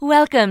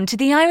Welcome to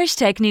the Irish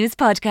Tech News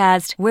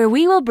Podcast, where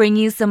we will bring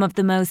you some of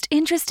the most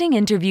interesting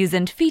interviews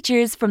and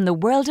features from the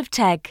world of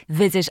tech.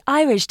 Visit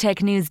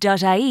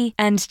irishtechnews.ie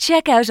and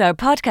check out our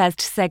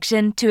podcast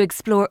section to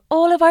explore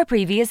all of our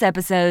previous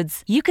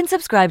episodes. You can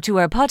subscribe to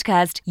our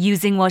podcast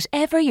using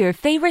whatever your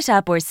favourite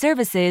app or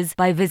service is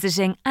by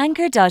visiting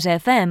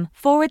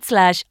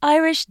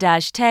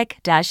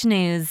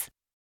anchor.fm/Irish-tech-news.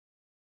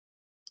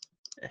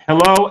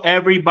 Hello,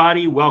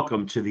 everybody.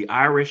 Welcome to the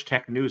Irish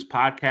Tech News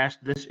Podcast.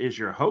 This is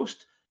your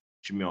host,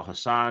 Jamil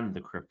Hasan, the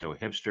crypto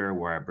hipster,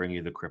 where I bring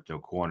you the crypto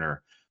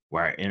corner,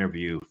 where I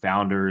interview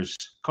founders,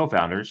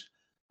 co-founders,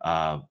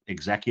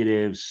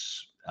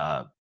 executives,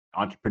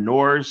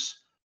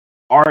 entrepreneurs,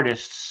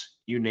 artists,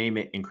 you name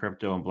it, in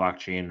crypto and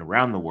blockchain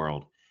around the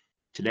world.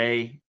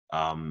 Today,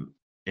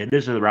 it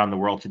is around the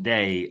world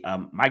today.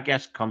 My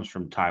guest comes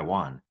from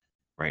Taiwan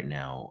right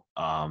now.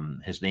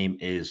 His name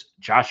is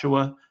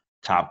Joshua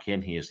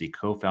Tobkin. He is the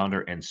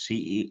co-founder and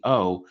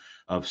CEO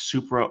of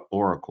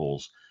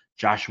SupraOracles.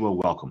 Joshua,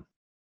 welcome.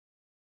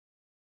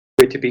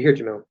 Great to be here,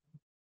 Jamil.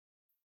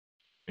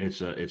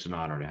 It's an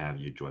honor to have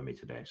you join me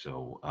today.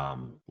 So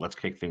let's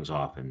kick things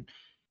off. And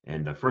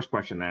the first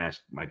question I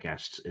ask my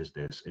guests is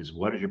this: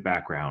 what is your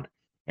background,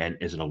 and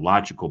is it a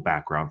logical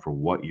background for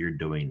what you're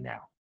doing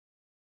now?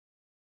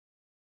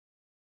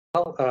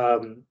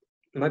 Well,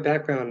 my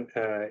background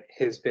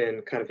has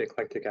been kind of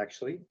eclectic,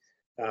 actually.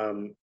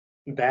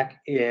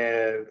 Back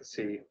in,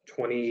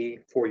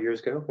 24 years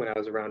ago, when I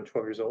was around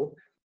 12 years old,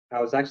 I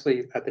was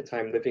actually at the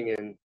time living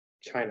in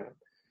China.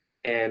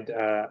 And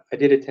I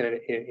did attend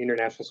an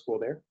international school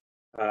there.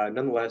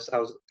 Nonetheless, I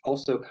was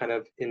also kind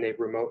of in a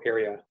remote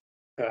area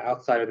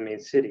outside of the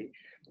main city.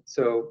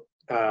 So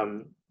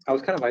I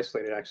was kind of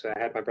isolated, actually. I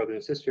had my brother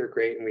and sister,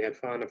 great, and we had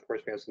fun. Of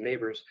course, we had some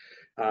neighbors.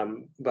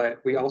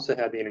 But we also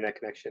had the internet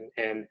connection.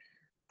 And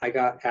I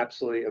got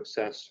absolutely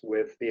obsessed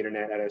with the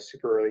internet at a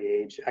super early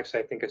age.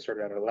 Actually, I think I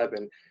started at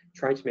 11,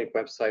 trying to make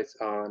websites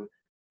on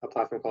a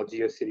platform called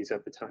GeoCities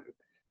at the time.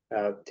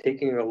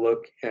 Taking a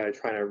look,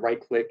 trying to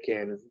right-click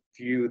and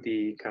view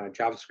the kind of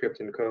JavaScript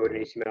and code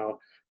and HTML,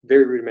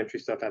 very rudimentary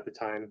stuff at the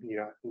time. You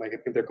know, like I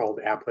think they're called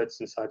applets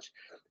and such,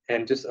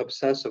 and just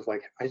obsessive.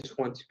 Like I just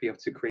want to be able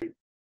to create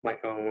my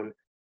own.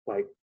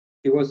 Like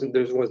there wasn't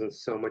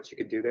so much you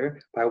could do there,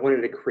 but I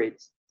wanted to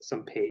create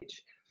some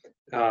page.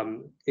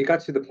 It got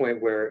to the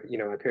point where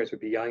my parents would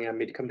be yelling at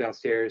me to come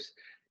downstairs,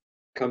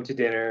 come to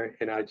dinner,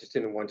 and I just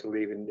didn't want to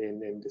leave,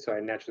 and so I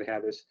naturally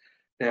had this.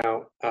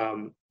 Now,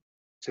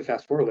 to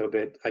fast forward a little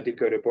bit, I did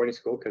go to boarding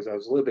school because I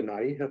was a little bit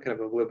naughty, kind of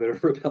a little bit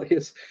of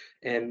rebellious,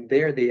 and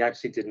there they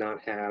actually did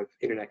not have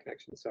internet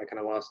connection, so I kind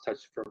of lost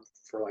touch for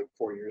like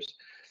 4 years.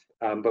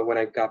 But when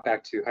I got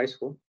back to high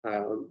school,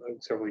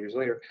 several years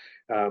later,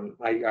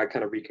 I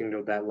kind of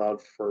rekindled that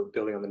love for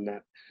building on the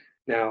net.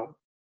 Now,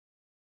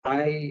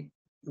 I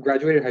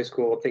graduated high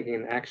school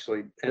thinking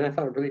actually, and I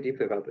thought really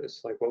deeply about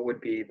this, like what would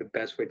be the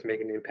best way to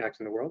make an impact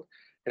in the world.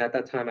 And at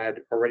that time, I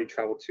had already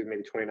traveled to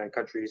maybe 29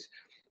 countries,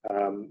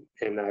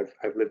 and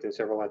I've lived in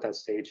several at that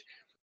stage.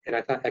 And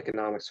I thought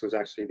economics was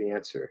actually the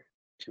answer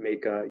to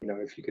make,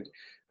 if you could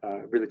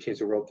really change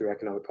the world through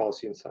economic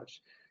policy and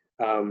such.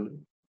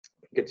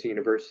 Get to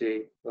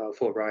university,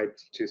 full ride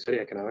to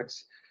study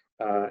economics,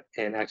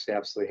 and actually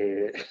absolutely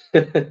hated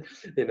it.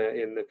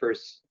 in the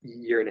first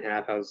year and a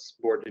half, I was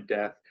bored to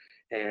death,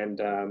 and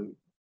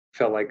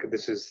felt like it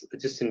just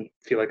didn't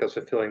feel like I was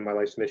fulfilling my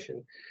life's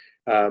mission.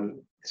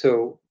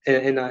 So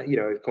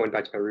going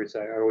back to my roots,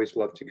 I always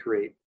loved to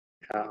create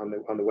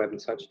on the web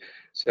and such.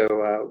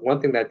 So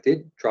one thing that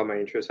did draw my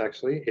interest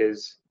actually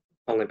is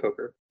online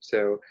poker.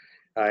 So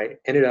I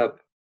ended up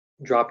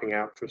dropping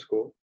out from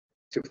school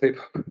to play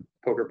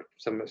poker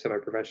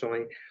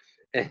semi-professionally,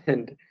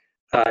 and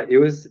it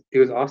was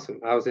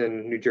awesome. I was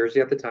in New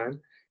Jersey at the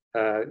time.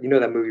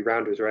 That movie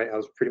Rounders, right? I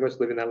was pretty much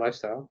living that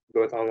lifestyle,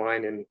 both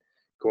online and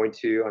going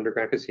to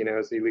underground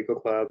casinos, illegal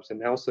clubs,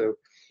 and also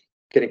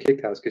getting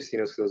kicked out of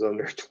casinos because I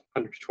was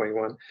under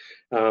 21.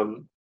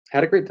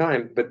 Had a great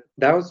time, but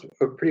that was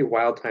a pretty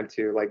wild time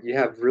too. Like you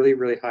have really,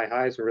 really high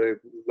highs and really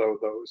low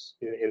lows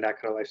in that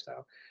kind of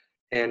lifestyle.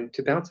 And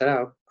to balance that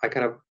out, I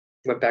kind of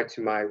went back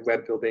to my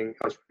web building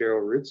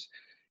entrepreneurial roots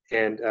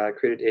and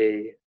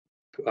created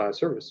a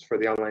service for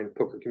the online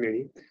poker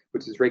community,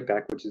 which is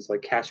Rakeback, which is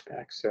like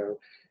cashback. So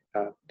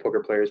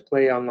poker players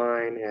play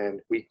online,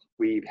 and we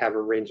have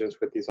arrangements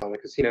with these online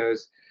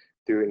casinos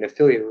through an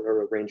affiliate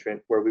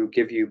arrangement where we will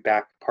give you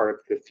back part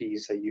of the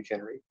fees that you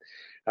generate.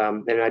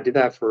 And I did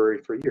that for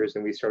years,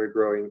 and we started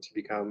growing to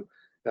become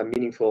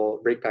meaningful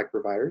Rakeback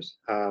providers.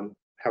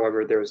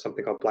 However, there was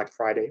something called Black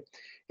Friday,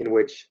 in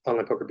which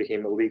online poker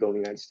became illegal in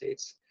the United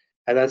States.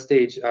 At that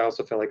stage, I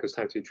also felt like it was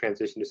time to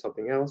transition to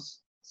something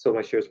else. Sold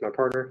my shares to my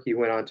partner. He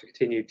went on to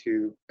continue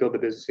to build the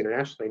business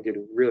internationally and did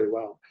really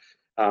well.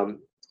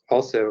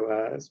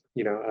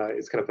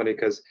 It's kind of funny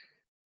because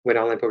when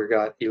online poker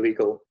got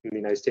illegal in the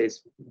United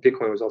States,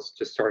 Bitcoin was also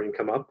just starting to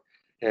come up.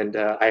 And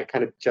I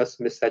kind of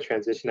just missed that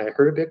transition. I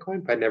heard of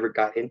Bitcoin, but I never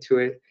got into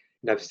it.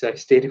 And if I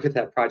stayed with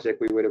that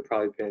project, we would have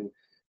probably done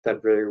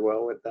very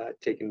well with that,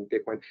 taking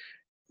Bitcoin.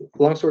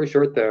 long story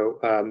short,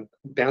 though,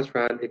 bounced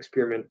around,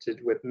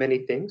 experimented with many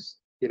things.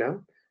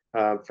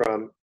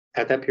 From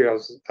at that period,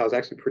 I was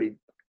actually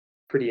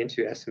pretty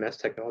into SMS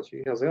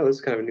technology. I was like, oh, this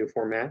is kind of a new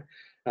format.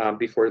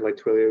 Before like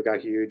Twilio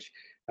got huge,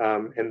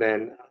 and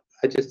then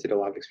I just did a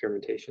lot of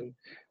experimentation.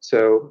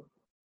 So,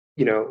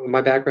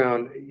 my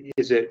background,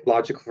 is it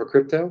logical for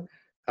crypto?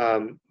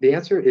 The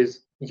answer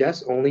is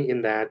yes, only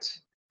in that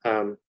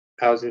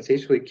I was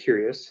insatiably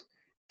curious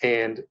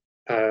and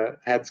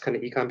had this kind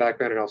of econ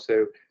background and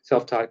also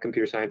self-taught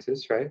computer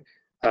scientist, right?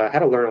 Had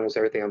to learn almost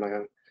everything on my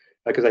own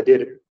because I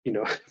did,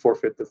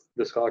 forfeit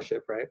the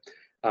scholarship, right?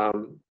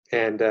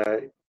 And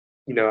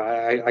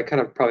I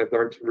kind of probably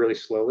learned really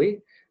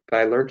slowly, but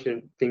I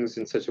learned things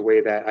in such a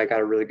way that I got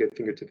a really good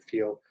fingertip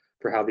feel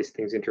for how these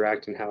things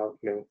interact and how,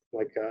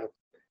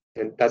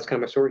 and that's kind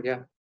of my story. Yeah.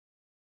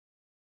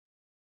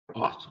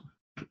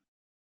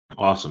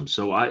 Awesome.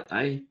 So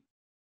I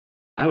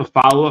have a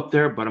follow-up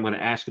there, but I'm going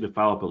to ask you to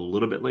follow up a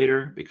little bit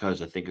later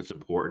because I think it's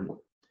important.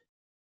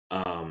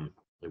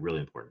 Really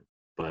important.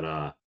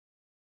 But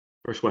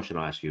first question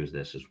I'll ask you is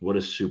this: what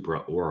is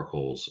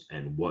SupraOracles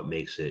and what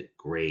makes it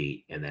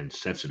great, and then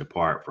sets it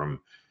apart from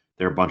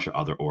there are a bunch of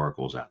other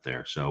oracles out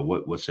there. So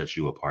what sets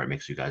you apart,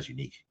 makes you guys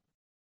unique?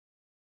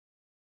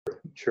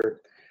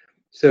 Sure.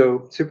 So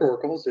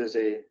SupraOracles is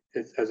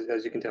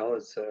as you can tell,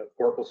 it's an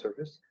Oracle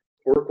service.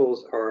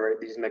 Oracles are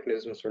these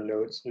mechanisms or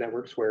nodes,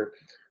 networks where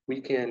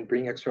we can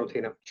bring external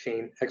data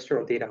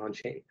on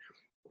chain.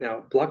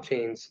 Now,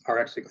 blockchains are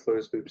actually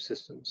closed loop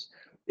systems.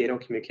 They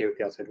don't communicate with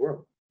the outside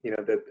world,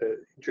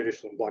 the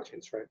traditional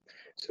blockchains, right?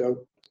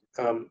 So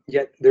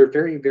yet they're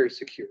very, very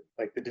secure.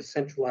 Like the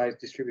decentralized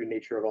distributed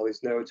nature of all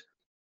these nodes,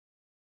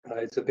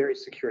 it's a very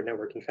secure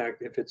network. In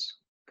fact, if it's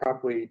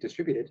properly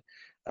distributed,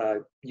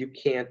 you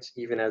can't,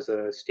 even as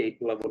a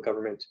state level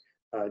government,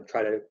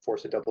 try to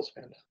force a double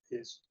spend.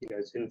 It's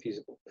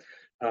infeasible.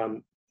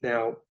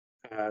 Now,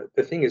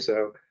 the thing is,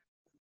 though,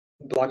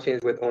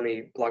 blockchains with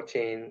only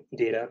blockchain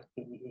data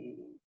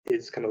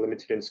is kind of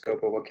limited in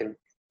scope of what you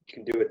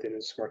can do with it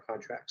in smart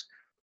contracts.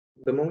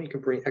 The moment you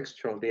can bring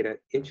external data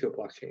into a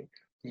blockchain,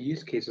 the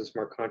use case of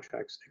smart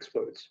contracts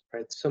explodes,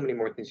 right? So many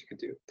more things you could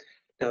do.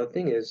 Now, the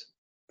thing is,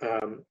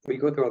 we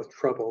go through all the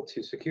trouble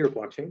to secure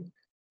blockchain,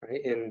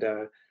 right? And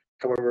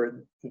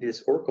however,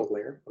 this Oracle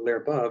layer, a layer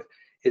above,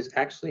 is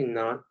actually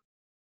not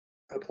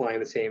applying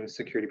the same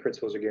security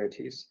principles or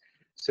guarantees.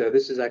 So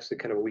this is actually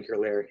kind of a weaker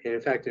layer. And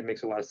in fact, it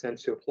makes a lot of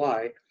sense to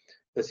apply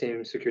the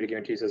same security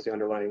guarantees as the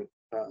underlying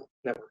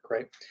network,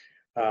 right?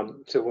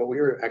 So what we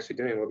are actually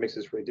doing, what makes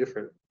this really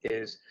different,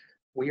 is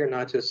we are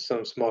not just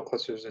some small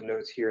clusters of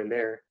nodes here and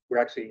there. We're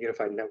actually a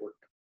unified network.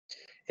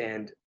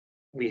 And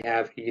we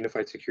have a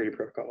unified security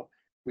protocol.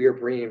 We are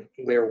bringing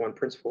layer one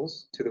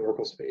principles to the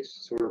Oracle space.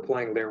 So we're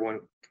applying layer one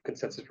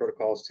consensus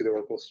protocols to the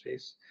Oracle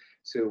space.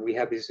 So we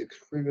have these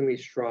extremely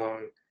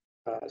strong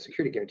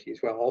security guarantees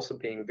while also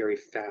being very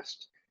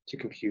fast to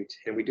compute.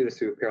 And we do this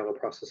through parallel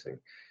processing.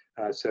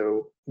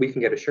 So we can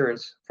get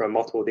assurance from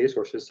multiple data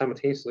sources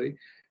simultaneously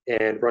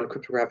and run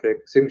cryptographic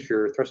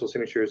threshold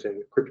signatures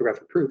and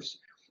cryptographic proofs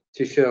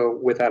to show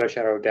without a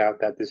shadow of doubt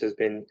that this has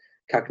been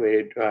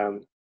calculated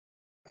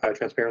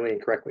transparently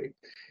and correctly.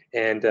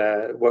 And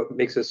what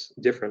makes us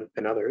different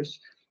than others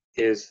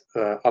is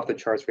off the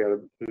charts. We have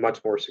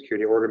much more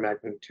security, order of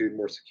magnitude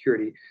more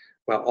security,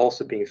 while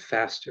also being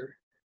faster.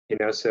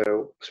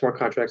 So smart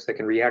contracts that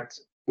can react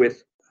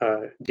with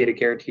data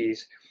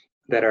guarantees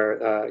that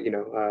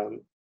are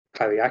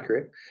highly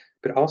accurate,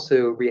 but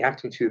also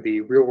reacting to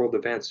the real world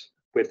events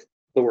with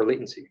lower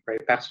latency,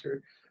 right?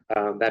 Faster.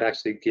 That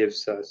actually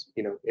gives us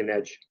an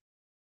edge.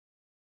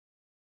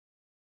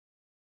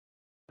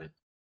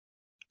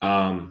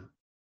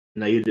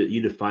 Now you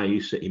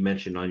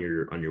mentioned on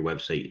your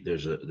website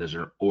there's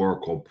an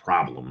Oracle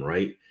problem,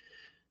 right?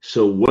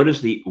 So what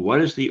is the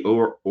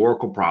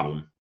Oracle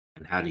problem,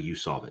 and how do you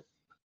solve it?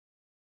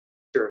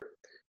 Sure.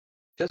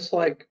 Just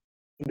like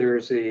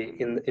there's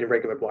in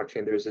regular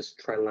blockchain, there's this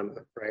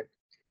trilemma, right?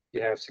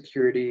 You have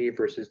security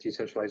versus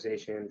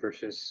decentralization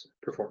versus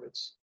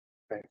performance,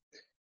 right?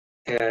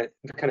 And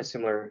kind of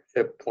similar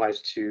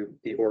applies to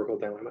the Oracle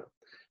dilemma.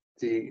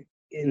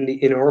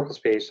 In Oracle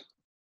space,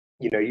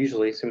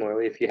 usually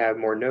similarly, if you have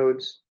more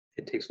nodes,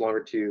 it takes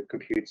longer to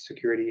compute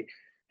security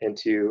and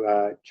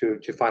to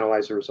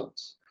finalize the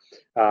results.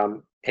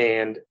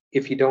 And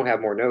if you don't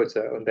have more nodes,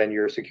 though, then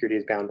your security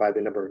is bound by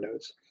the number of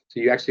nodes. So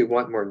you actually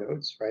want more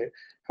nodes, right?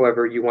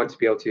 However, you want to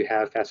be able to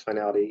have fast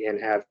finality and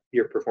have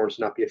your performance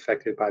not be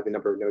affected by the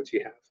number of nodes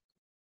you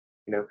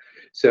have.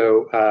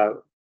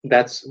 So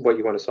that's what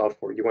you want to solve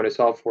for. You want to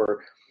solve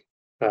for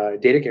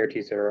data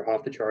guarantees that are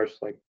off the charts,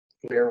 like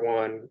layer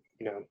one.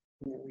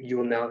 You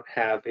will not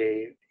have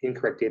a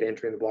incorrect data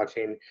entering the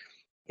blockchain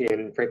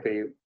in,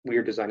 frankly,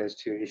 weird design as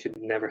to it should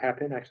never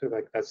happen. Actually,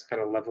 like that's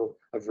kind of level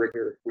of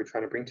rigor we're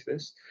trying to bring to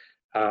this.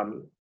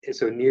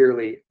 So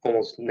nearly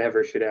almost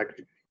never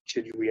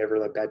should we ever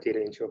let bad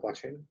data into a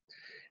blockchain.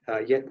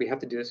 Yet we have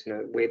to do this in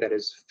a way that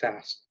is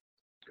fast,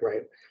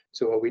 right?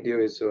 So what we do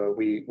is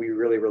we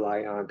really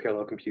rely on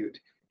parallel compute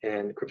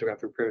and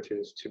cryptographic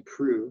primitives to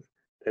prove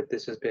that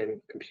this has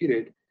been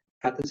computed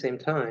at the same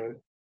time,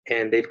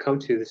 and they've come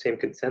to the same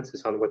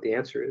consensus on what the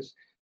answer is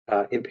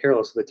in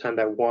parallel. So the time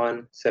that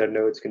one set of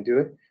nodes can do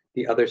it,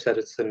 the other set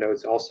of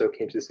nodes also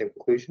came to the same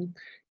conclusion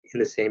in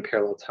the same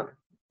parallel time.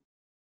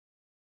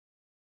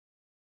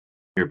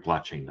 You're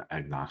blockchain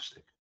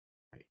agnostic.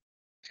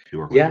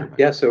 Right?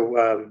 Yeah.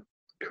 So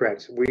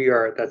correct. We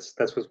are. That's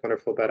what's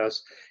wonderful about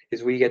us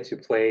is we get to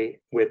play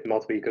with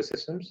multiple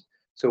ecosystems.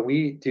 So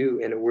we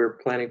do, and we're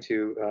planning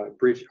to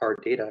bridge our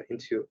data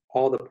into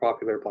all the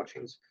popular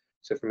blockchains.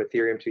 So from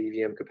Ethereum to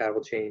EVM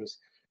compatible chains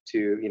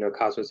to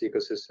Cosmos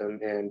ecosystem,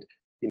 and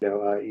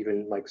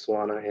even like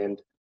Solana,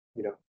 and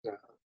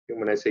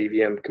when I say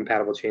EVM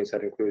compatible chains,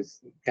 that includes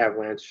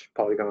Avalanche,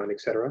 Polygon,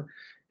 etc.,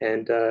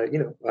 and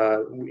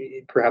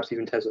perhaps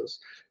even Tezos.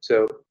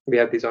 So we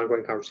have these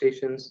ongoing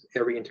conversations.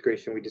 Every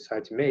integration we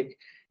decide to make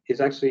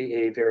is actually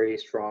a very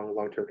strong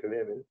long-term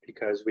commitment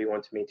because we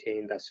want to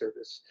maintain that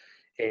service.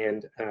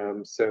 And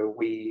so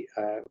we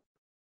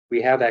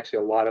have actually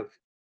a lot of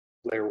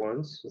layer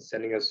ones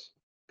sending us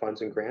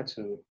funds and grants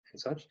and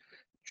such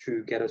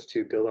to get us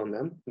to build on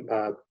them.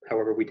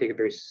 However, we take it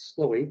very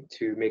slowly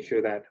to make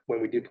sure that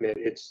when we do commit,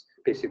 it's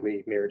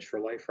basically marriage for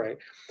life, right?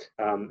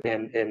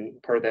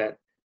 And part of that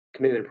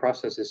commitment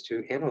process is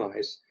to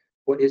analyze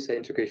what is the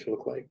integration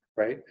look like,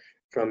 right?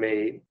 From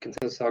a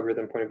consensus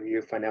algorithm point of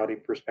view, finality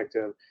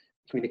perspective,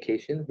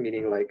 communication,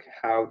 meaning like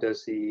how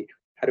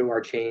do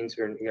our chains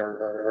or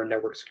our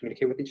networks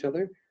communicate with each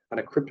other on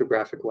a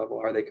cryptographic level?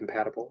 Are they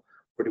compatible,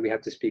 or do we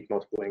have to speak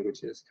multiple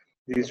languages?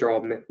 These are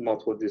all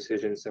multiple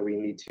decisions that we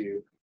need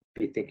to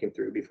be thinking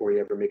through before we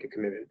ever make a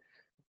commitment.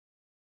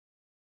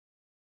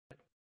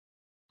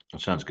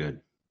 That sounds good.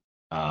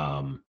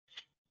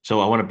 So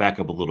I want to back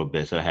up a little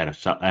bit. So I had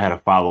a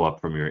follow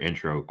up from your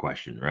intro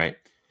question, right?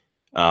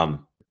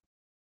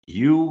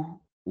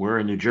 You were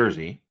in New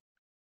Jersey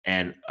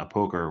and a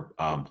poker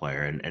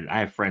player, and I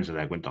have friends that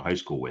I went to high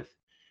school with,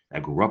 I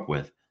grew up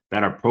with,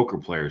 that are poker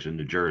players in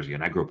New Jersey,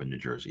 and I grew up in New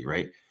Jersey,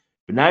 right?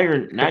 But now you're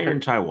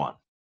in Taiwan,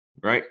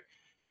 right?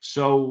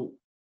 So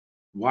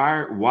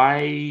why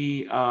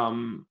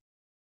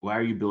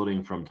are you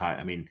building from Taiwan?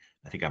 I mean,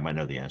 I think I might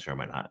know the answer, I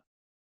might not.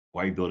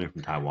 Why are you building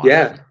from Taiwan?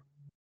 Yeah.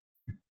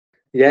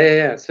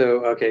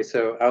 So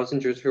I was in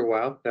Jersey for a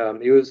while.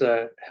 It was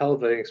a hell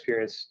of an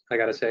experience, I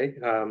gotta say.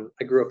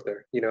 I grew up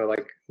there.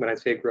 Like when I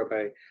say grew up,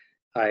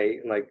 I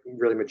like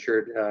really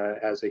matured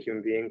as a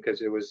human being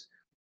because it was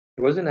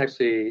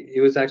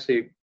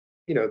actually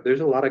there's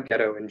a lot of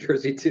ghetto in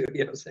Jersey too.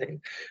 You know what I'm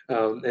saying?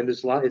 And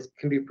there's a lot. It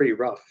can be pretty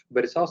rough,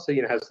 but it's also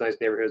has nice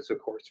neighborhoods, of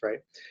course, right?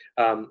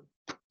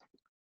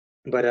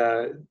 But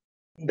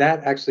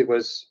that actually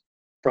was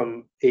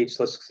from age,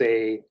 let's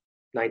say,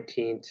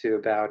 19 to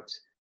about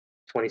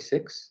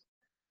 26,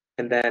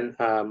 and then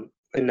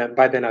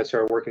by then I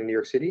started working in New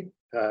York City,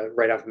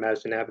 right off of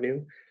Madison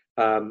Avenue,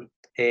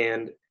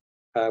 and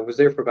was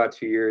there for about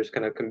 2 years,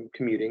 kind of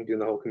commuting, doing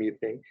the whole commute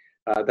thing.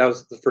 That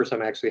was the first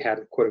time I actually had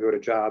quote unquote a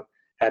job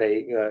at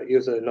it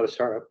was another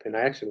startup, and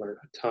I actually learned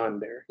a ton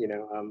there,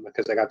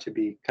 because I got to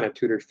be kind of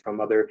tutored from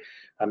other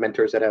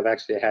mentors that have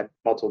actually had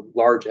multiple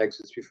large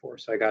exits before,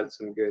 so I got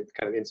some good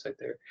kind of insight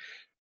there.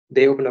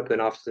 They opened up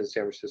an office in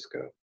San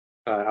Francisco.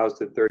 I was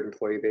the third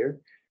employee there,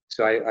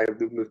 so I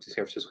moved to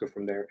San Francisco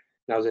from there.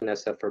 And I was in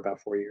SF for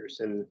about 4 years,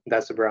 and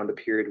that's around the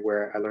period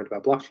where I learned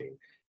about blockchain.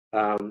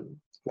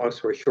 Long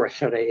story short,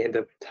 how did I end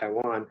up in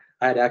Taiwan?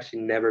 I had actually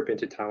never been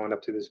to Taiwan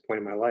up to this point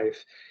in my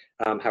life.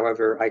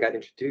 However, I got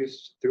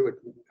introduced through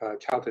a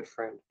childhood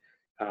friend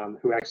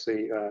who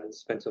actually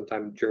spent some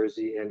time in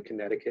Jersey and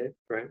Connecticut,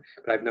 right?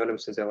 But I've known him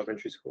since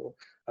elementary school.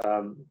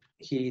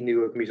 He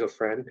knew a mutual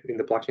friend in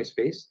the blockchain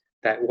space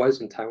that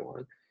was in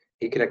Taiwan.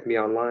 He connected me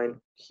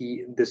online.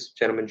 This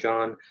gentleman,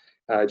 John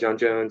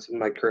Jones,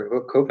 my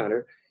current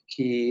co-founder,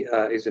 he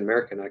is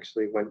American,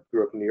 actually,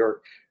 grew up in New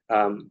York,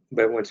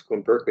 but went to school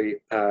in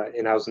Berkeley,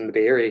 and I was in the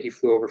Bay Area. He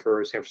flew over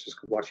for San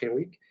Francisco Blockchain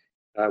Week.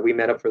 We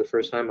met up for the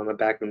first time on the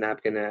back of a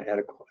napkin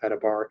at a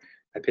bar.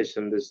 I pitched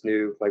him this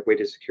new way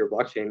to secure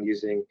blockchain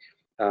using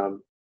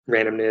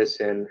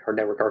randomness and our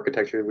network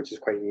architecture, which is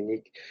quite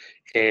unique.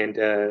 And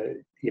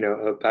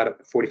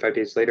about 45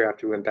 days later,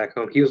 after we went back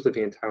home, he was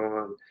living in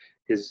Taiwan.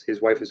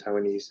 His wife is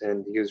Taiwanese,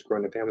 and he was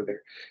growing a family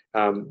there.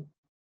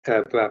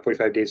 About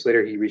 45 days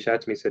later, he reached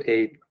out to me and said,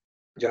 "Hey,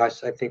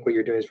 Josh, I think what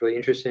you're doing is really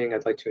interesting.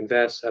 I'd like to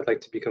invest. I'd like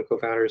to become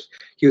co-founders."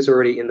 He was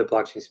already in the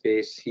blockchain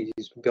space.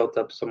 He's built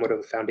up somewhat of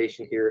a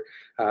foundation here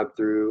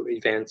through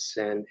events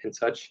and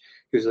such.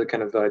 He was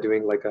kind of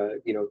doing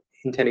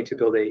intending to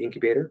build a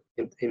incubator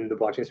in the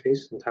blockchain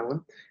space in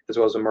Taiwan, as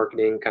well as a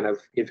marketing kind of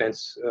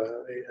events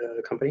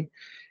company,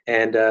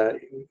 and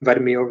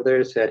invited me over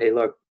there. Said, "Hey,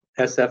 look,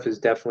 SF is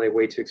definitely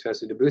way too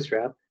expensive to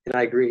bootstrap," and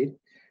I agreed.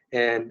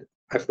 And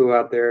I flew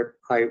out there.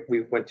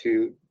 We went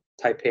to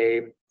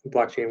Taipei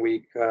Blockchain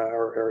Week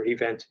or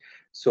event,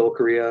 Seoul,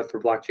 Korea for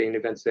blockchain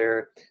events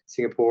there,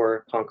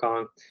 Singapore, Hong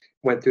Kong.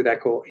 Went through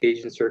that whole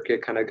Asian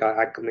circuit, kind of got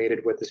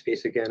acclimated with the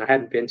space again. I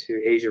hadn't been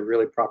to Asia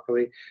really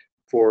properly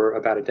for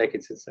about a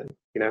decade since then,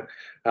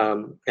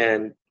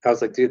 and I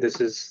was like, dude,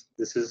 this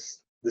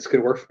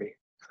could work for me.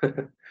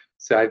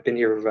 So I've been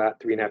here for about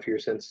 3.5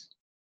 years since.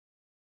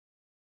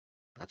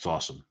 That's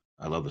awesome.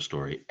 I love the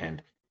story,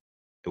 and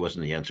it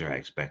wasn't the answer I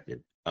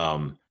expected.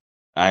 I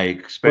Well,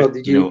 expect,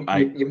 did you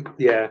know,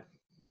 yeah,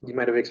 you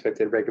might have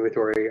expected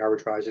regulatory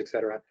arbitrage,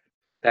 etc.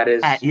 That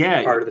is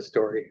yeah, part of the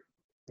story.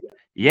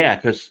 yeah,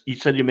 because you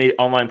said you made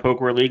online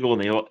poker illegal,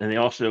 and they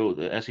also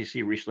the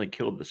SEC recently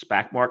killed the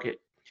SPAC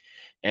market,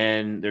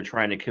 and they're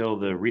trying to kill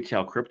the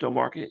retail crypto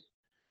market.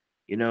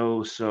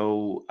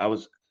 So I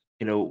was,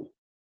 you know,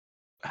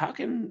 how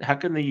can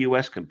the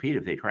U.S. compete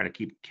if they try to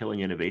keep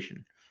killing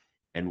innovation?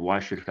 And why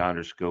should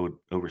founders go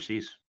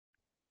overseas?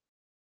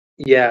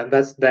 Yeah,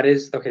 that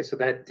is okay. So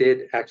that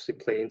did actually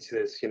play into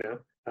this,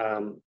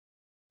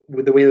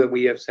 with the way that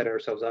we have set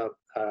ourselves up.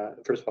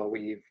 First of all,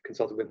 we've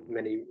consulted with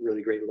many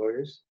really great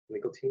lawyers,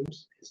 legal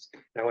teams.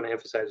 I want to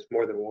emphasize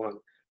more than one,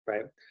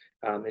 right?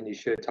 And you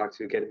should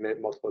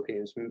get multiple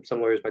opinions.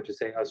 Some lawyers might just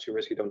say, "Oh, it's too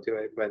risky, don't do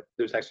it." But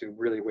there's actually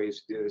really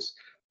ways to do this.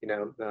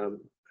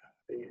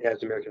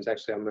 As Americans,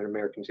 actually, I'm an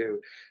American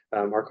too.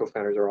 Our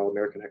co-founders are all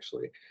American,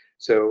 actually.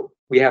 So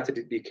we have to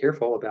be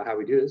careful about how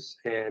we do this.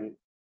 And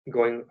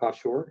going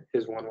offshore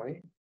is one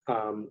way.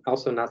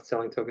 Also, not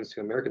selling tokens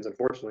to Americans,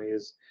 unfortunately,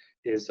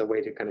 is a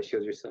way to kind of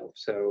shield yourself.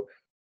 So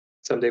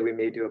someday we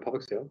may do a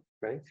public sale,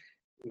 right?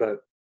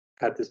 But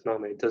at this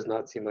moment, it does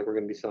not seem like we're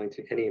going to be selling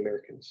to any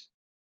Americans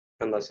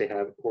unless they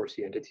have ORC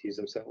entities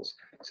themselves.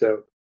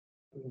 So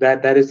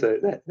that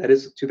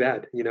is too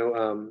bad,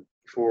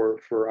 for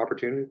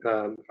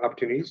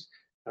opportunities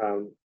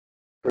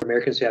for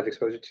Americans to have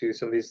exposure to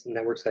some of these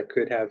networks that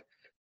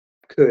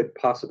could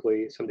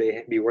possibly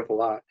someday be worth a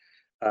lot.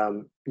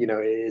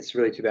 It's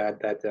really too bad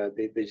that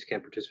they just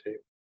can't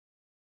participate.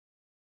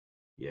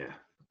 Yeah,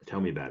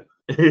 tell me about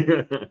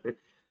it.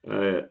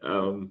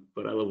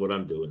 But I love what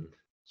I'm doing.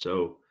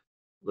 So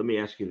let me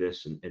ask you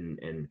this,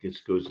 and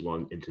this goes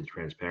along into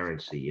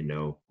transparency.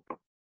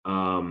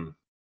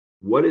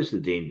 What is the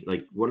danger?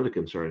 Like, one of the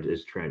concerns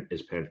is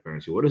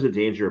transparency. What is the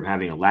danger of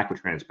having a lack of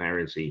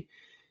transparency,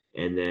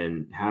 and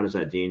then how does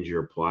that danger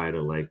apply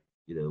to, like,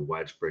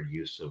 widespread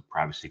use of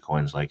privacy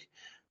coins like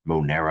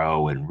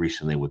Monero, and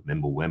recently with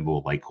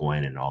Mimblewimble,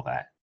 Litecoin, and all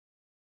that?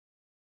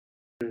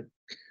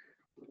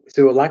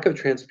 So a lack of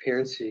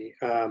transparency,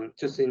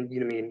 just in,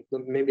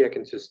 maybe I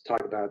can just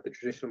talk about the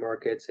traditional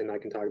markets, and I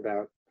can talk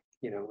about,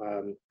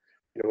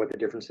 what the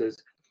difference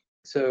is.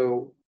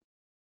 So,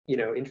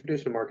 in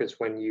traditional markets,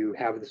 when you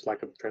have this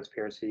lack of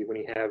transparency, when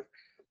you have,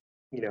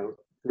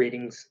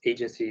 ratings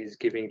agencies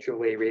giving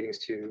AAA ratings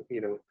to,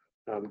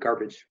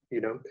 garbage,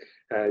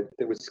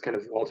 that was kind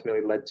of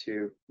ultimately led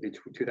to the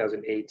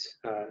 2008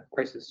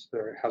 crisis,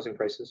 or housing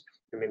crisis,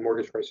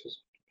 mortgage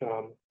crisis.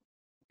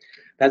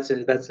 That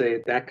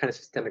kind of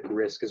systemic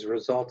risk as a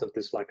result of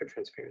this lack of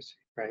transparency,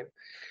 right?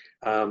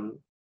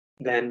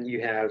 Then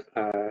you have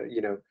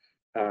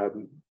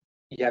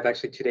you have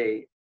actually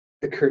today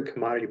the current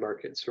commodity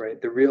markets,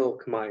 right? The real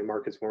commodity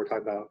markets, when we're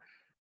talking about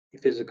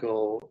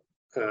physical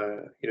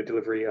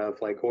delivery of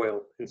like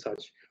oil and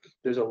such.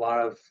 There's a lot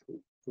of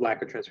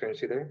lack of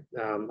transparency there.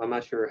 I'm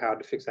not sure how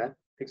to fix that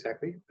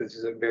exactly. This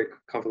is a very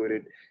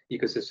convoluted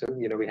ecosystem.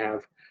 We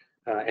have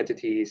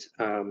entities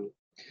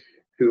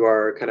who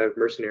are kind of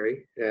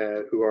mercenary,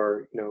 who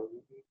are,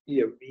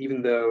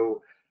 even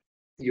though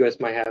the U.S.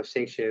 might have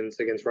sanctions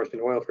against Russian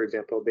oil, for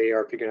example, they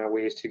are figuring out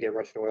ways to get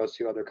Russian oil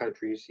to other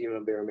countries, even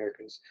though they're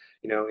Americans,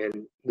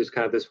 and there's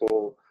kind of this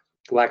whole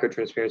lack of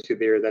transparency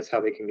there. That's how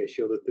they can get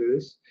shielded through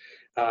this.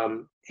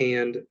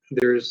 And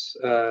there's,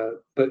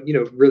 but,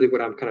 really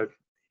what I'm kind of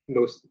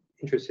most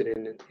interested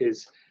in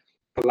is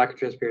a lack of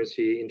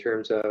transparency in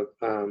terms of,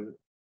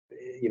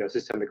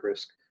 systemic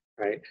risk,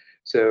 right?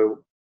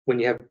 So when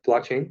you have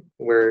blockchain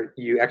where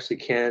you actually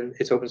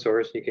it's open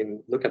source, you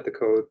can look at the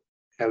code,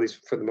 at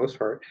least for the most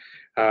part,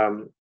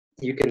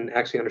 you can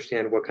actually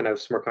understand what kind of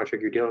smart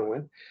contract you're dealing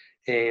with,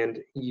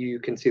 and you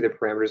can see the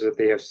parameters that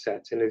they have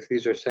set. And if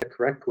these are set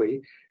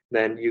correctly,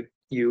 then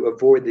you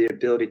avoid the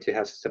ability to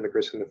have systemic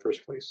risk in the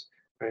first place,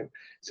 right?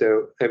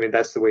 So,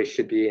 that's the way it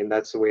should be, and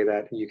that's the way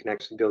that you can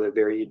actually build a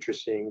very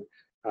interesting,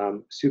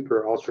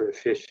 super ultra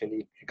efficient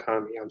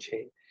economy on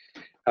chain.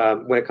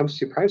 When it comes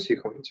to privacy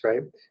coins,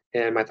 right?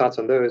 And my thoughts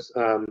on those,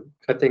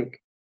 I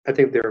think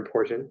they're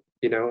important.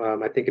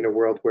 I think in a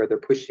world where they're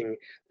pushing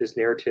this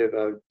narrative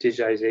of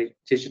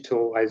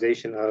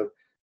digitalization of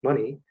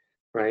money,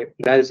 right?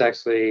 That is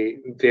actually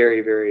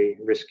very, very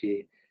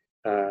risky.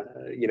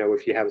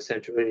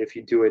 If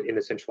you do it in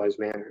a centralized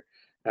manner,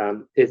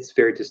 it's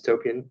very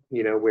dystopian.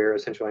 Where a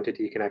central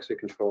entity can actually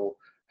control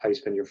how you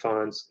spend your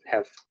funds.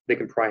 They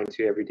can pry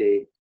into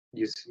everyday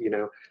use.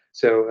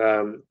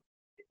 So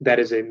that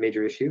is a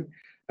major issue.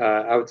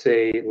 I would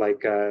say,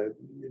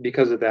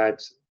 because of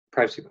that,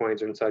 privacy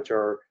coins and such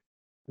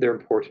they're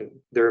important.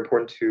 They're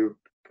important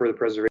for the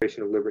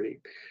preservation of liberty.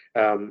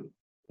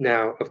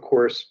 Now, of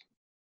course,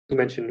 you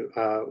mentioned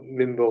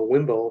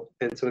Mimblewimble,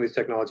 and some of these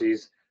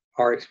technologies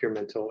are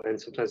experimental, and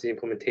sometimes the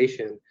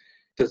implementation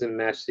doesn't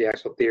match the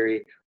actual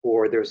theory,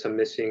 or there's some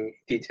missing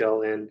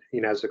detail, and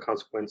as a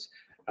consequence,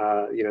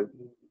 the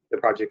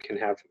project can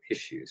have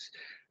issues.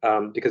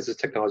 because this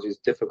technology is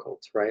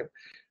difficult, right?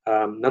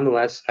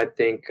 Nonetheless, I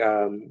think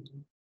I'm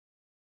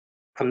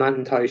not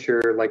entirely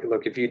sure. Like,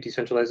 look, if you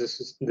decentralize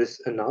this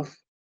enough,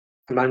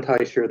 I'm not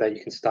entirely sure that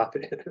you can stop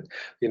it.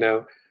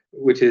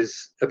 Which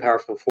is a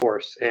powerful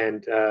force,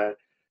 and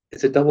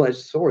it's a double-edged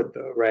sword,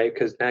 though, right?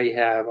 Because now you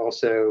have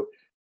also,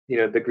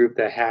 the group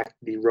that hacked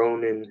the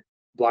Ronin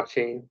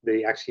blockchain,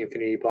 the Axie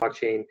Infinity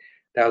blockchain.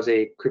 That was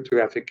a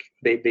cryptographic.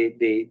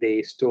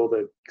 They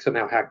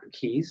somehow hacked the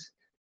keys,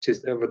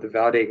 just over the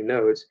validating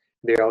nodes.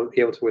 They're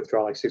able to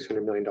withdraw like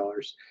 $600 million.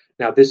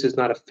 Now, this is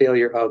not a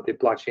failure of the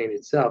blockchain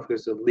itself. It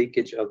was a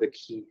leakage of the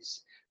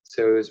keys.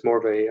 So it was more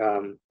of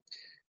a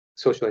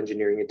social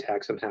engineering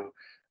attack somehow,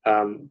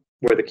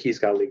 where the keys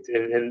got leaked.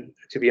 And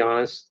to be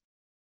honest,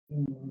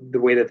 the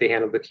way that they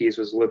handled the keys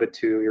was a little bit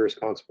too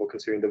irresponsible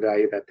considering the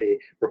value that they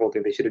were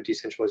holding. They should have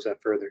decentralized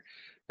that further.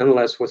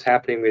 Nonetheless, what's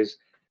happening is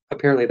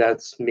apparently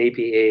that's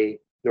maybe a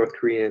North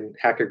Korean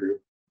hacker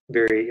group,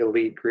 very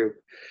elite group,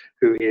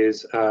 who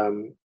is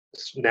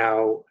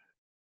now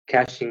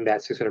cashing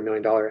that $600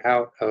 million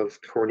out of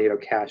Tornado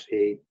Cash,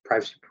 a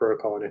privacy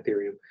protocol on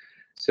Ethereum.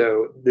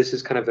 So this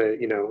is kind of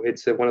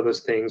it's one of those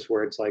things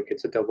where it's like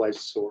it's a double-edged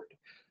sword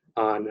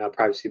on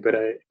privacy. But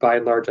by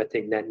and large, I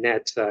think net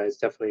is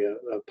definitely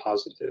a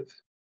positive.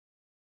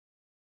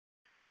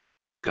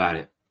 Got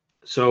it.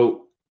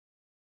 So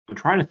I'm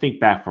trying to think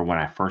back from when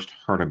I first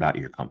heard about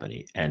your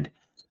company, and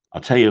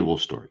I'll tell you a little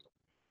story.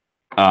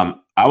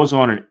 I was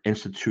on an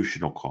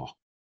institutional call,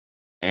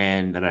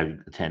 and that I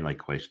attend like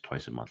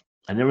twice a month.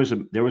 And there was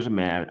a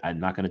man, I'm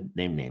not going to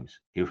name names.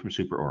 He was from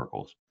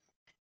SupraOracles,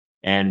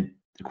 and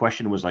the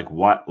question was like,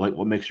 what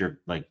makes your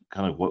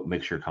what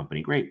makes your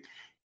company great?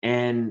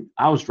 And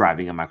I was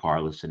driving in my car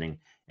listening,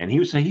 and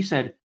he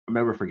said, I'll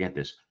never forget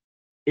this.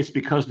 It's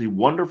because the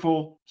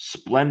wonderful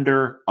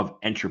splendor of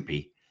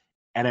entropy,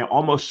 and I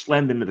almost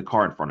slammed into the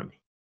car in front of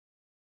me.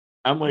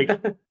 I'm like,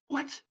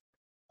 what?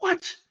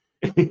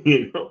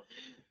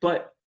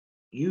 But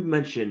you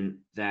mentioned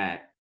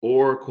that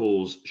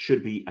oracles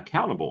should be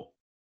accountable,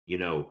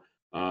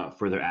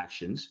 for their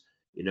actions,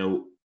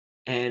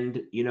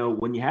 and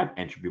when you have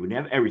entropy, when you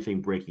have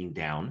everything breaking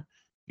down,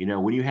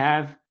 when you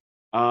have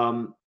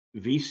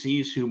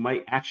VCs who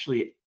might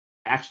actually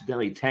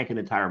accidentally tank an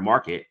entire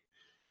market,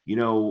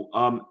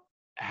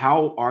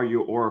 how are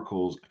your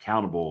oracles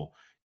accountable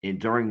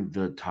during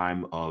the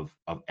time of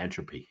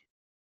entropy?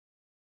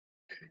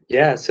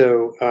 Yeah,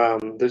 so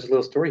there's a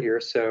little story here.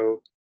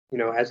 So,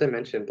 as I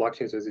mentioned,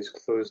 blockchains are these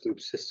closed loop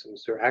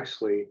systems. They're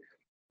actually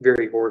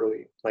very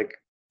orderly. Like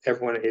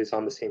everyone is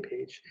on the same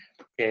page,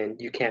 and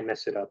you can't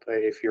mess it up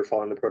if you're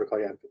following the protocol.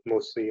 You have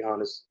mostly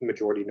honest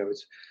majority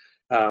nodes.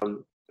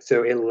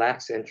 So it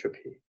lacks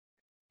entropy.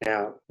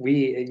 Now,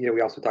 we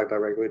also talk about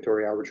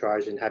regulatory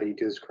arbitrage and how do you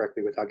do this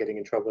correctly without getting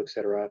in trouble, et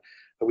cetera.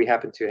 We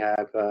happen to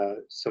have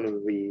some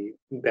of the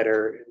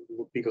better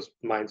legal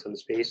minds on the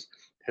space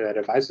that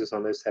advise us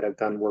on this that have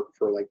done work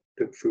for like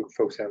the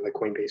folks at like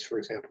Coinbase, for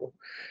example.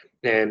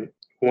 And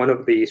one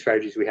of the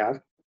strategies we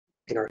have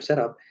in our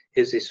setup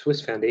is a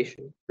Swiss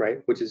foundation,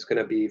 right, which is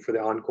going to be for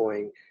the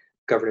ongoing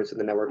governance of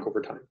the network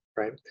over time,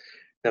 right?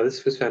 Now, this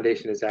Swiss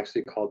foundation is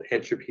actually called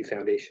Entropy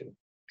Foundation.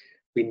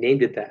 We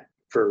named it that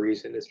for a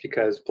reason. It's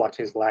because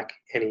blockchains lack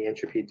any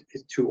entropy.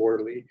 It's too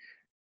orderly.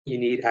 You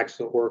need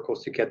actual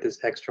oracles to get this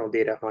external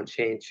data on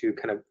chain to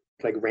kind of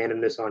like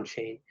randomness on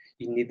chain.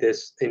 You need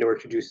this in order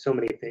to do so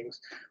many things,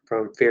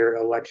 from fair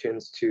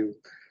elections to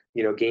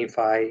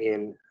GameFi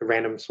in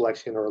random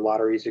selection or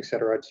lotteries,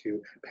 etc.,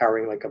 to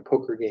powering like a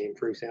poker game,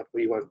 for example.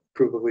 You want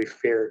provably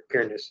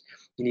fairness.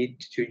 You need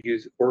to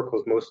use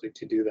oracles mostly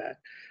to do that,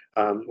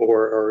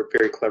 or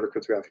very clever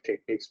cryptographic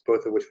techniques,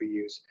 both of which we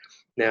use.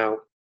 Now,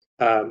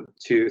 so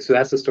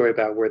that's the story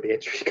about where the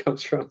entropy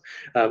comes from.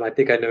 I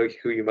think I know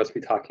who you must be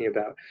talking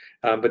about,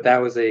 but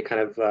that was a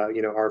kind of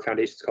our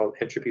foundation is called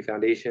Entropy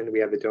Foundation. We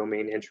have the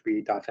domain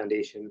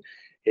entropy.foundation.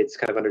 It's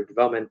kind of under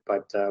development,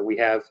 but we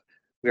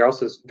are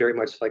also very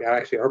much like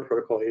actually our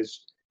protocol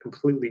is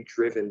completely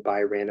driven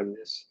by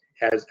randomness.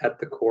 As at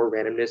the core,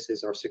 randomness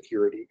is our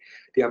security.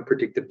 The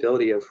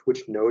unpredictability of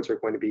which nodes are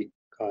going to be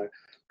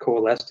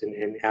coalesced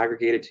and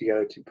aggregated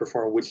together to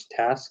perform which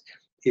task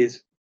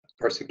is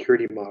our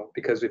security model,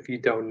 because if you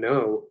don't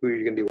know who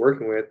you're going to be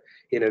working with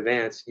in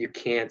advance, you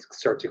can't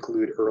start to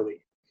collude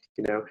early,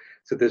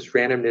 so this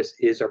randomness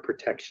is our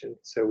protection.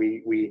 So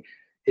we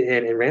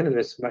and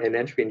randomness and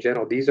entropy in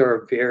general, these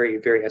are very,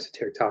 very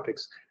esoteric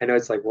topics. I know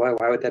it's like, why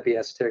would that be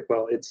esoteric?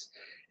 Well, it's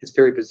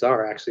very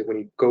bizarre actually when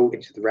you go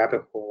into the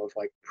rabbit hole of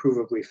like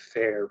provably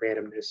fair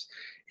randomness.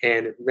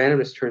 And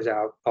randomness turns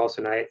out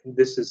also, and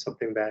this is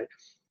something that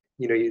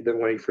one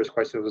of your first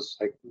questions was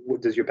like,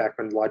 does your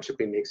background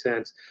logically make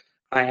sense?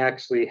 I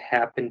actually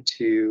happen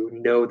to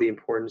know the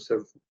importance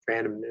of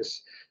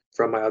randomness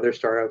from my other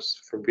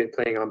startups, from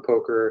playing on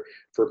poker,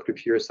 for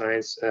computer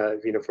science,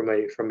 from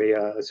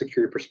a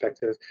security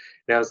perspective.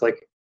 And I was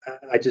like,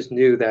 I just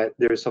knew that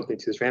there was something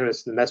to this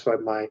randomness, and that's why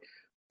my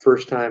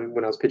first time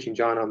when I was pitching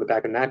John on the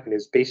back of napkin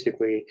is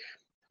basically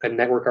a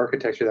network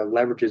architecture that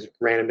leverages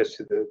randomness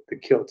to the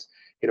kilt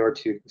in order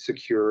to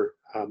secure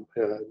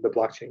the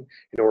blockchain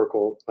and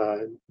Oracle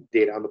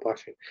data on the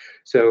blockchain.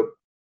 So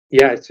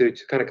yeah, so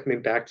it's kind of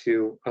coming back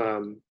to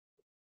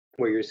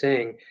what you're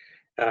saying,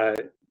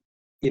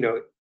 you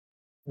know,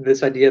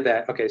 this idea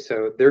that, okay,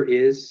 so there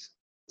is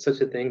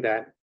such a thing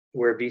that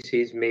where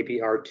VCs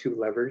maybe are too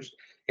leveraged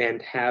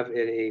and have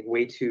a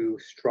way too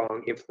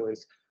strong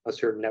influence on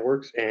certain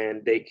networks,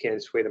 and they can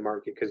sway the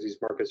market because these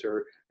markets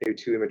are maybe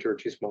too immature,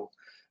 too small.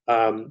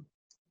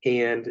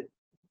 And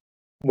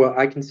well,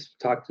 I can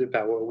talk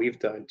about what we've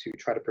done to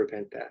try to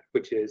prevent that,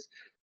 which is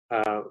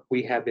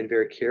we have been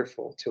very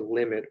careful to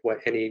limit what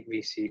any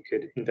VC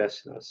could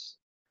invest in us.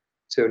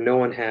 So no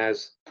one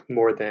has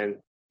more than,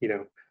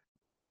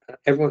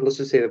 everyone, let's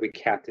just say that we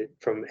capped it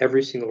from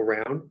every single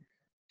round.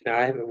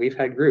 Now we've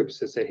had groups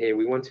that said, hey,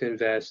 we want to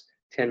invest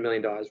 $10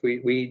 million.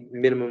 We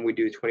minimum we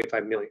do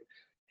 25 million.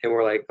 And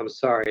we're like, I'm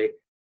sorry,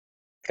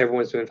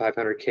 everyone's doing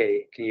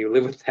 500K. Can you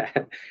live with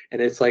that?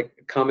 And it's like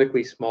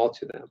comically small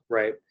to them,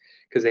 right?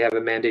 Because they have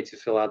a mandate to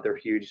fill out their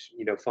huge,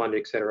 fund,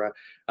 et cetera.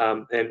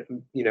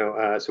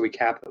 So we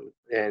cap them.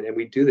 And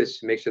we do this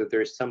to make sure that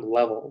there's some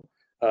level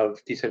of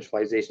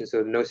decentralization so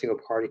that no single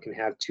party can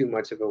have too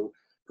much of a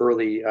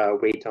early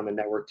weight on the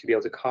network to be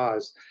able to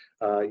cause,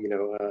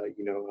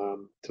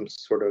 some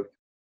sort of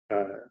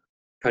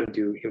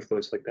undue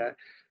influence like that.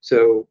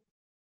 So,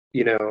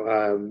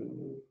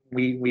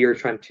 we are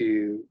trying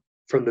to,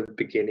 from the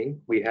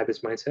beginning, we had this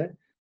mindset.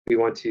 We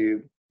want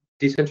to,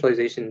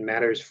 decentralization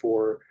matters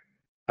for,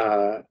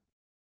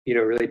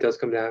 really does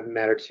come down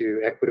matter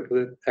to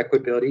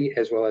equitability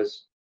as well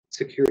as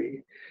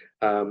security.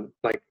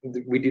 Like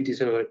we do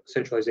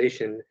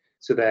decentralization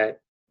so that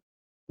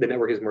the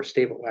network is more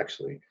stable,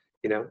 actually,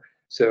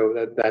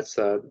 so that's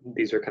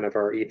these are kind of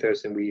our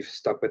ethos, and we've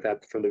stuck with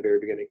that from the very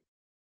beginning.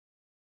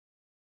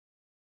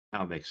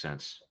 That makes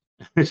sense.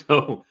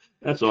 So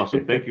that's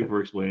awesome. Thank you for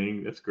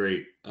explaining. That's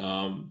great.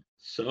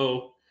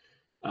 So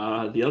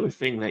the other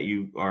thing that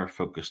you are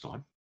focused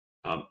on,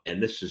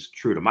 and this is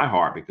true to my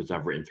heart because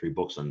I've written 3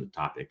 books on the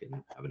topic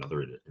and have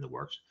another in the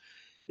works,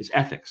 is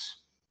ethics.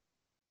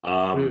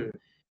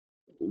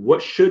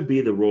 What should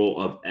be the role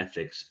of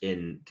ethics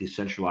in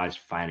decentralized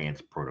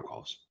finance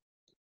protocols?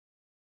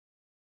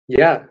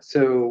 Yeah,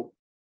 so,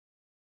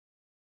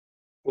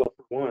 well,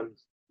 for one,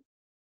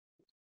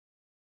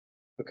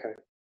 okay,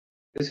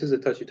 this is a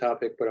touchy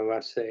topic, but I'm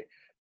about to say,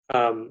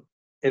 and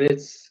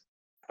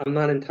I'm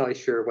not entirely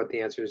sure what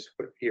the answer is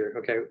here,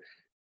 okay?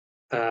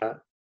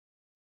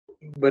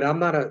 But I'm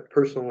not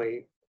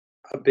personally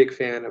a big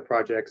fan of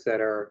projects that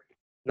are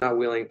not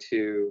willing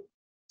to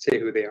say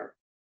who they are.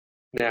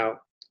 Now,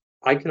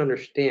 I can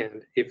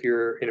understand if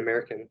you're an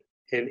American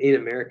and in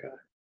America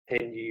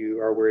and you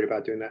are worried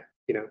about doing that.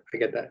 I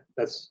get that.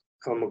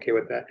 I'm okay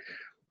with that.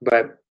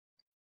 But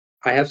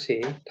I have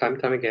seen time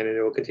and time again, and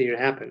it will continue to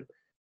happen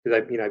because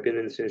I've been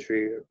in this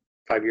industry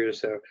 5 years or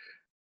so.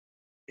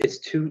 It's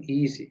too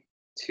easy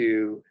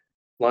to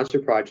launch a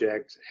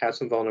project, have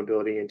some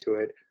vulnerability into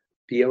it,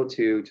 be able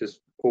to just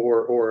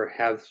or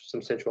have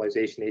some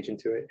centralization agent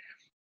to it.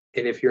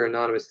 And if you're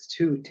anonymous, it's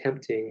too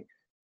tempting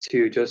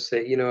to just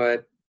say, you know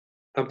what,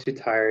 I'm too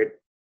tired.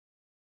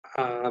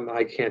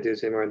 I can't do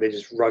this anymore, and they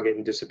just rug it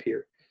and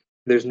disappear.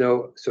 There's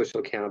no social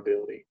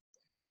accountability,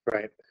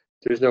 right?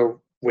 There's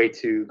no way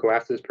to go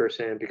after this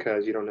person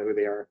because you don't know who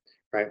they are,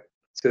 right?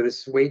 So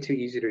this is way too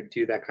easy to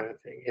do that kind of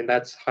thing, and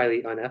that's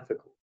highly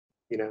unethical,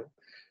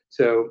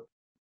 So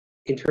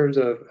in terms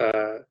of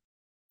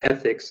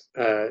ethics,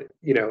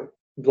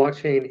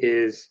 blockchain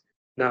is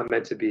not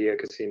meant to be a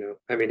casino.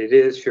 I mean, it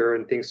is, sure,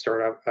 and things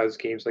start out as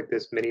games like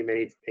this. Many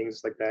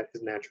things like that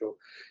is natural.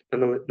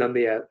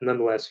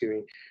 Nonetheless,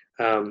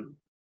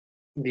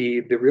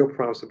 the real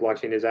promise of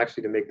blockchain is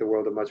actually to make the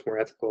world a much more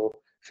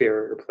ethical,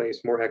 fairer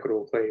place, more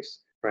equitable place,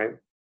 right?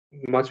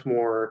 Much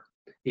more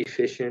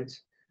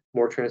efficient,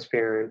 more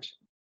transparent,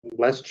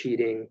 less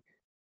cheating,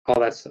 all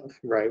that stuff,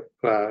 right?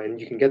 And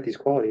you can get these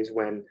qualities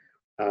when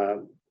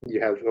you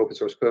have open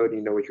source code and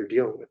you know what you're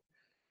dealing with.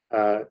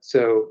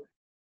 So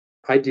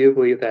I do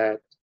believe that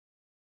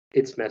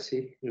it's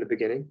messy in the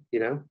beginning.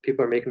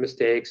 People are making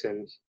mistakes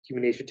and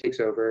human nature takes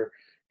over.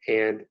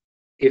 And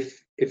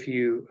if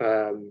you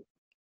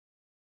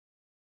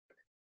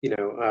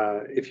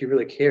if you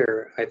really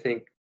care, I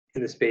think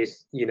in the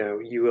space,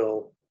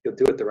 you'll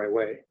do it the right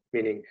way.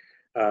 Meaning,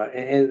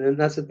 and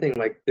that's the thing.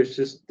 Like,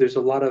 there's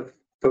a lot of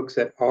folks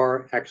that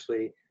are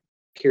actually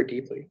care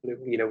deeply.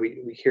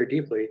 We care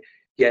deeply.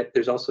 Yet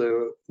there's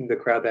also the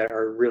crowd that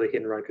are really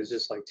hit and run because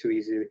it's just like too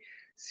easy.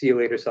 See you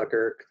later,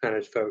 sucker, kind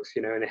of folks.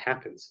 And it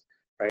happens,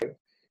 right?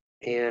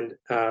 And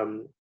I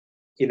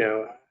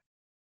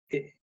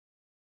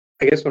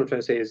guess what I'm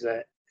trying to say is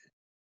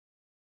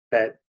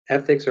that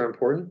ethics are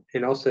important,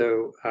 and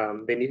also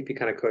they need to be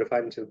kind of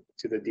codified into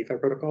the DeFi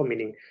protocol.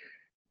 Meaning,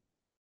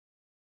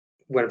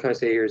 what I'm trying to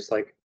say here is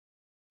like,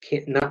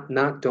 can't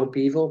not don't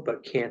be evil,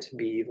 but can't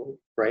be evil,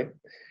 right?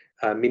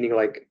 Meaning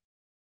like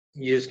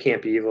you just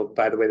can't be evil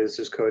by the way this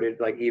is coded.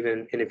 Like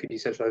even, and if you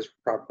decentralize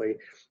properly,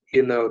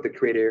 even though the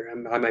creator,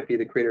 I might be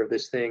the creator of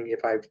this thing,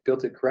 if I've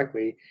built it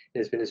correctly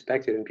and it's been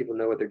inspected and people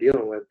know what they're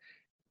dealing with,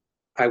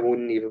 I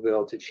wouldn't even be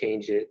able to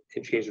change it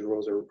and change the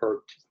rules or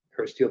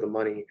steal the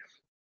money,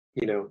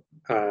 even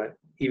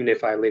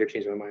if I later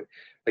change my mind.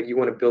 Like you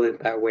want to build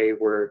it that way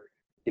where,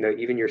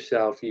 even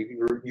yourself,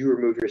 you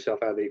remove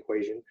yourself out of the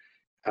equation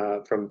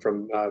from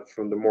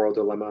the moral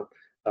dilemma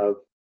of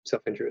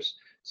self-interest.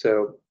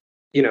 So,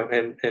 it's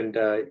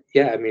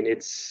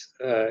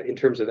in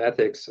terms of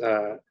ethics,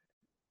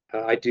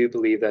 I do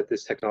believe that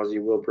this technology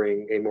will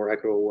bring a more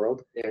equitable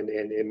world and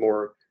a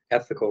more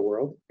ethical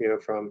world,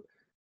 from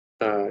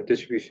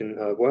distribution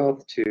of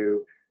wealth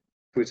to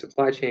food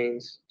supply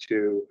chains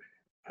to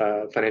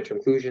financial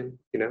inclusion,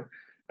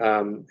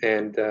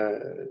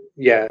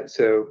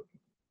 so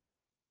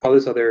all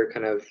this other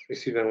kind of,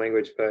 excuse my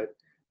language, but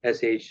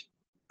SHIT,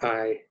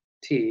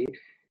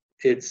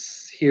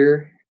 it's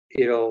here.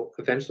 It'll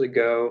eventually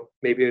go.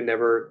 Maybe it'll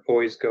never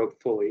always go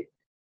fully,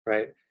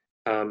 right?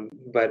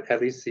 But at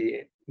least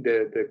the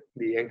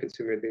end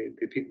consumer,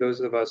 those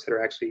of us that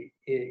are actually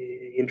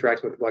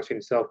interacting with the blockchain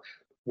itself,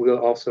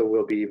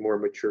 will be more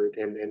matured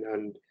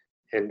and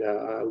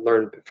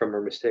learn from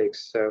our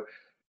mistakes. So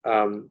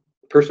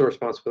personal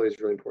responsibility is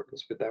really important.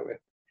 Let's put it that way.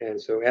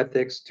 And so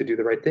ethics to do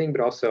the right thing,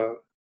 but also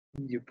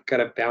you've got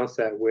to balance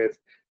that with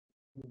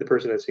the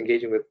person that's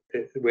engaging with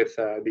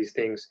these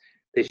things.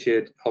 They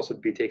should also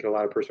be taking a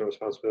lot of personal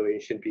responsibility. They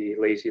shouldn't be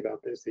lazy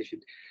about this. They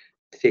should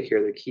take care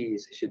of their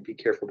keys. They should be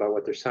careful about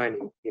what they're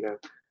signing,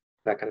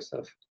 that kind of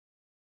stuff.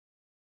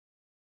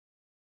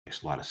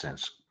 Makes a lot of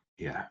sense.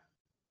 Yeah.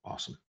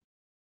 Awesome.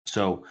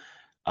 So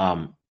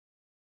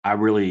I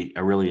really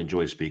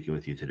enjoyed speaking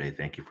with you today.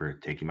 Thank you for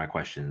taking my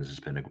questions. It's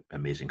been an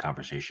amazing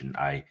conversation.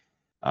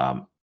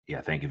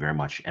 Thank you very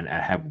much. And I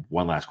have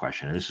one last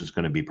question, and this is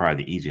going to be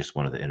probably the easiest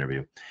one of the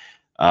interview.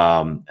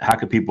 How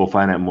can people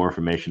find out more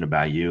information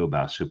about you,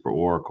 about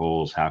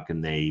SupraOracles? How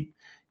can they,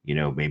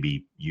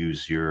 maybe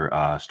use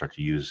start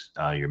to use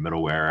your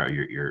middleware, or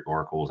your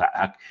oracles?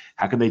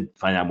 How can they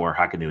find out more?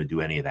 How can they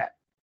do any of that?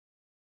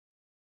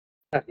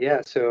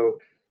 Yeah. So,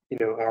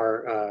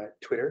 our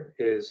Twitter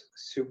is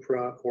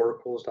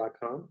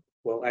supraoracles.com.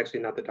 Well,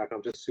 actually not the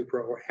 .com, just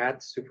Supra or at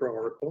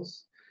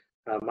SupraOracles.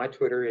 My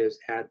Twitter is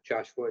at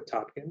Joshua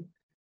Tobkin.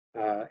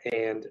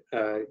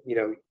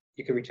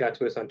 You can reach out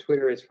to us on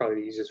Twitter. It's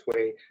probably the easiest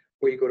way.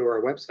 Or you go to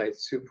our website,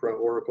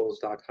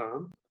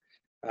 supraoracles.com.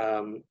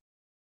 And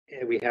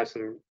we have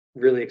some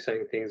really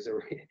exciting things that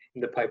are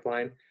in the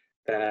pipeline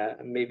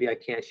that maybe I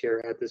can't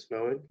share at this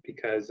moment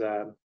because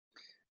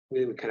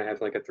we kind of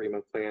have like a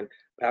 3-month plan.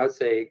 But I would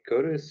say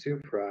go to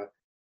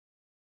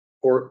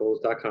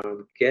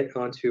supraoracles.com, get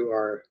onto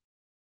our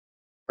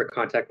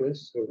contact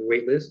list or the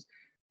wait list.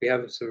 We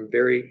have some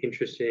very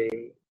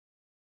interesting,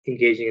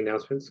 engaging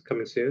announcements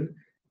coming soon.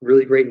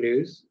 Really great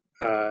news,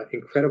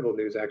 incredible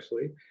news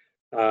actually.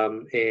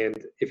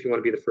 And if you want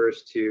to be the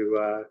first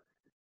to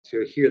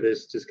hear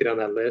this, just get on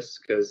that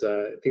list because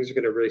things are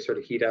going to really start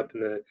to heat up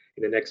in the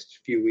next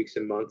few weeks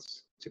and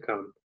months to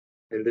come.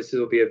 And this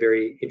will be a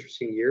very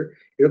interesting year.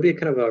 It'll be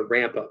kind of a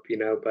ramp up,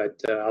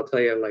 but I'll tell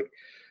you, like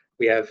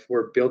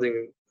we're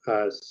building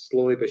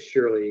slowly but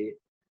surely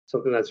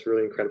something that's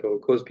really incredible.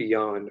 It goes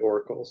beyond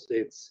oracles.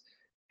 It's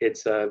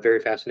very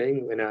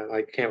fascinating, and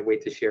I can't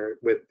wait to share it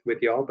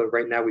with y'all. But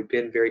right now, we've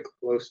been very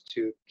close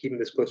to keeping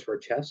this close to our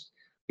chest.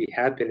 We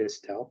have been in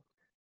stealth.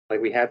 Like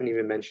we haven't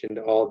even mentioned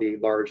all the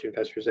large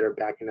investors that are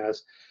backing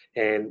us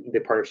and the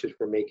partnerships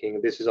we're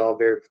making. This is all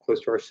very close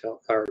to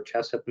our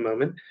chest at the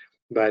moment.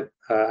 But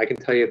I can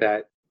tell you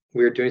that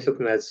we're doing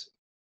something that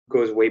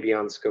goes way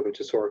beyond the scope of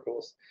just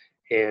oracles,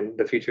 and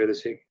the future of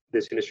this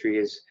industry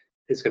is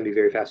going to be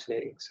very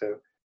fascinating. So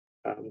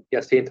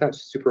stay in touch.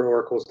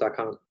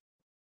 SupraOracles.com.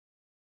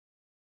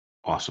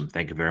 Awesome.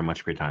 Thank you very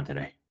much for your time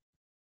today.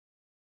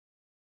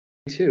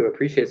 Me too.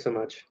 Appreciate it so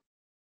much.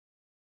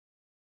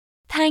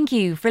 Thank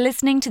you for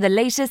listening to the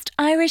latest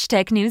Irish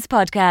Tech News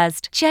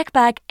podcast. Check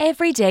back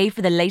every day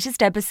for the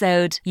latest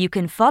episode. You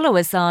can follow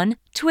us on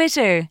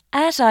Twitter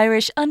at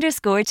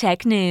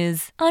 @Irish_Tech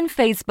News, on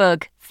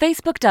Facebook,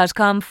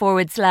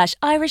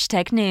 facebook.com/Irish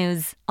Tech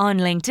News, on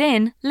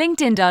LinkedIn,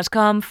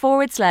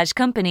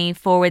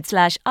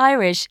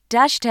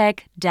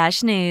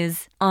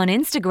 linkedin.com/company/Irish-Tech-News, on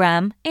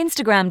Instagram,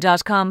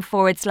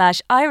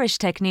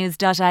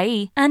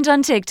 instagram.com/IrishTechNews.ie, and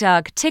on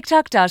TikTok,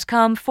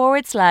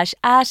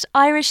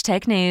 tiktok.com/@Irish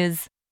Tech News.